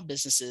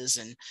businesses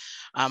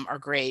are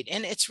great.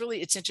 And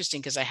it's interesting,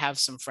 because I have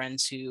some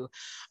friends who,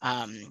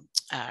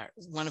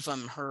 one of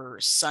them, her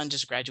son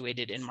just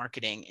graduated in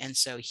marketing, and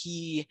so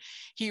he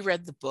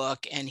read the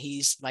book, and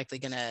he's likely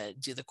going to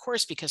do the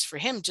course, because for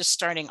him, just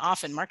starting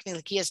off in marketing,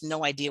 like, he has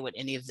no idea what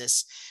any of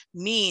this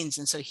means.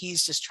 And so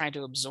he's just trying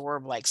to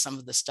absorb like some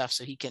of the stuff,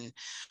 so he can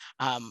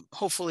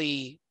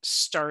hopefully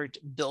start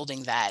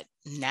building that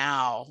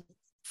now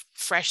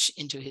fresh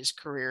into his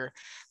career,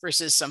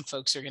 versus some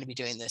folks are going to be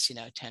doing this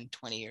 10,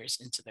 20 years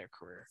into their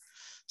career.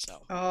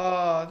 So,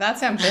 oh,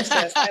 that's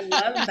ambitious. I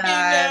love I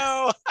that.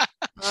 know.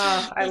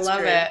 Oh, I That's love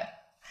great. it.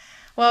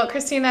 Well,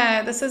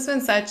 Christina, this has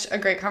been such a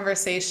great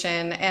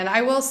conversation. And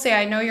I will say,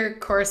 I know your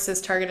course is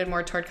targeted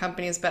more toward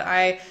companies, but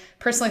I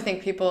personally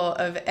think people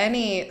of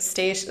any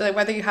stage, like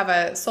whether you have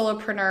a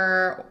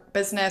solopreneur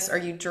business, or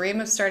you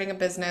dream of starting a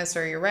business,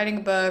 or you're writing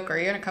a book, or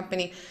you're in a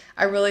company,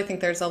 I really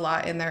think there's a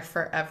lot in there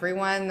for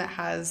everyone that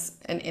has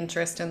an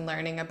interest in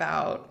learning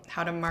about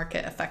how to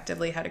market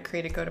effectively, how to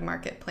create a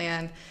go-to-market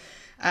plan,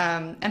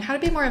 and how to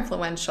be more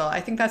influential.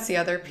 I think that's the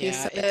other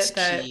piece Yeah, of it's it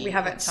that we key.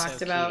 haven't It's so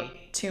talked about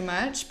key. too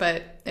much,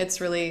 but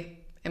it's really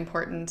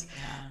important.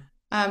 Yeah.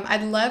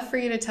 I'd love for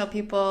you to tell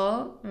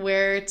people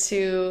where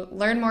to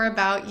learn more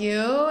about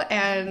you,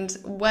 and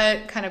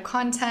what kind of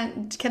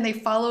content can they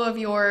follow of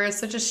yours.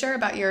 So just share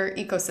about your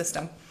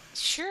ecosystem.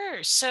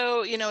 Sure.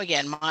 So,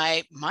 again,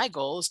 my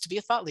goal is to be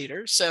a thought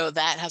leader. So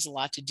that has a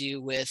lot to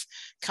do with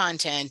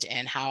content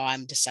and how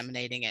I'm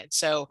disseminating it.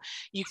 So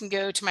you can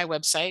go to my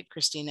website,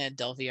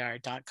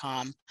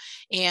 ChristinaDelVR.com,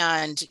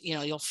 and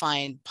you'll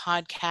find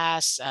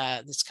podcasts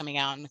that's coming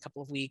out in a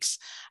couple of weeks.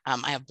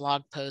 I have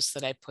blog posts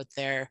that I put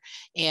there,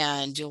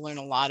 and you'll learn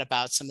a lot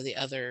about some of the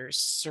other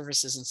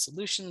services and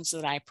solutions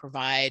that I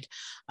provide.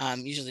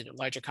 Usually to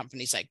larger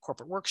companies, like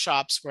corporate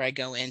workshops, where I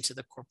go into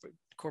the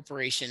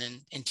corporation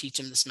and teach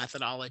them this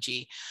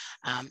methodology.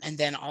 And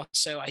then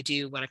also I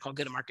do what I call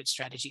go-to-market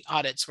strategy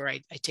audits, where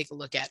I take a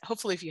look at,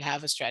 hopefully, if you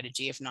have a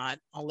strategy. If not,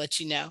 I'll let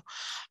you know.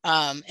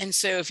 And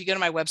so if you go to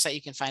my website,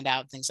 you can find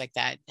out things like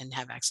that and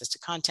have access to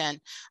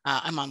content.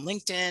 I'm on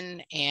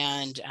LinkedIn,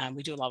 and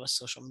we do a lot of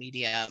social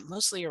media,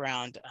 mostly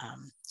around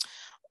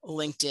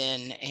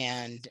LinkedIn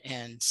and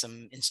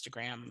some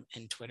Instagram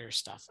and Twitter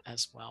stuff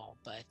as well.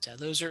 But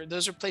those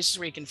are places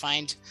where you can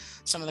find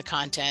some of the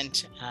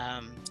content,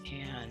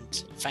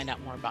 and find out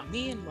more about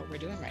me and what we're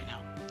doing right now.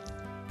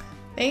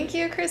 Thank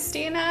you,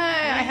 Christina. I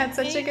Yeah, had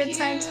such a thank good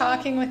time you.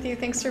 talking with you.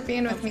 Thanks for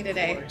being with Of me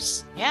today.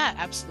 course. Yeah,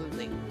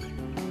 absolutely.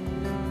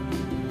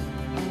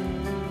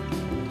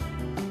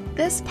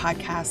 This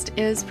podcast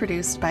is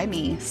produced by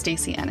me,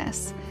 Stacey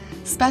Ennis.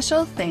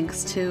 Special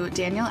thanks to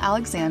Daniel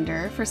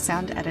Alexander for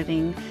sound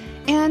editing,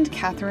 and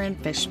Catherine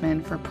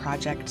Fishman for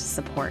project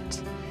support.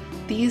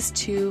 These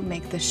two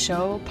make the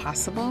show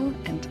possible,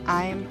 and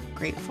I'm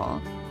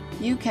grateful.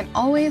 You can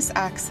always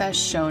access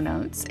show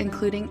notes,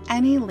 including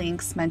any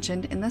links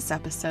mentioned in this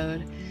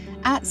episode,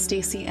 at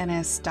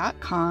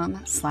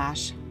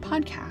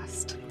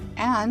stacyennis.com/podcast.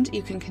 And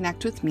you can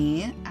connect with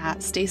me at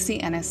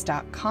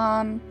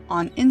stacyennis.com,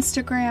 on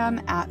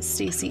Instagram at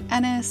Stacey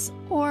Ennis,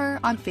 or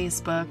on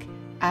Facebook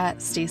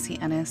at Stacey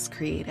Ennis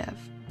Creative.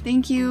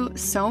 Thank you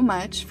so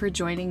much for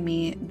joining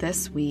me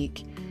this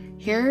week.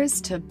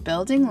 Here's to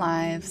building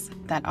lives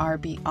that are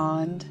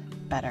beyond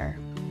better.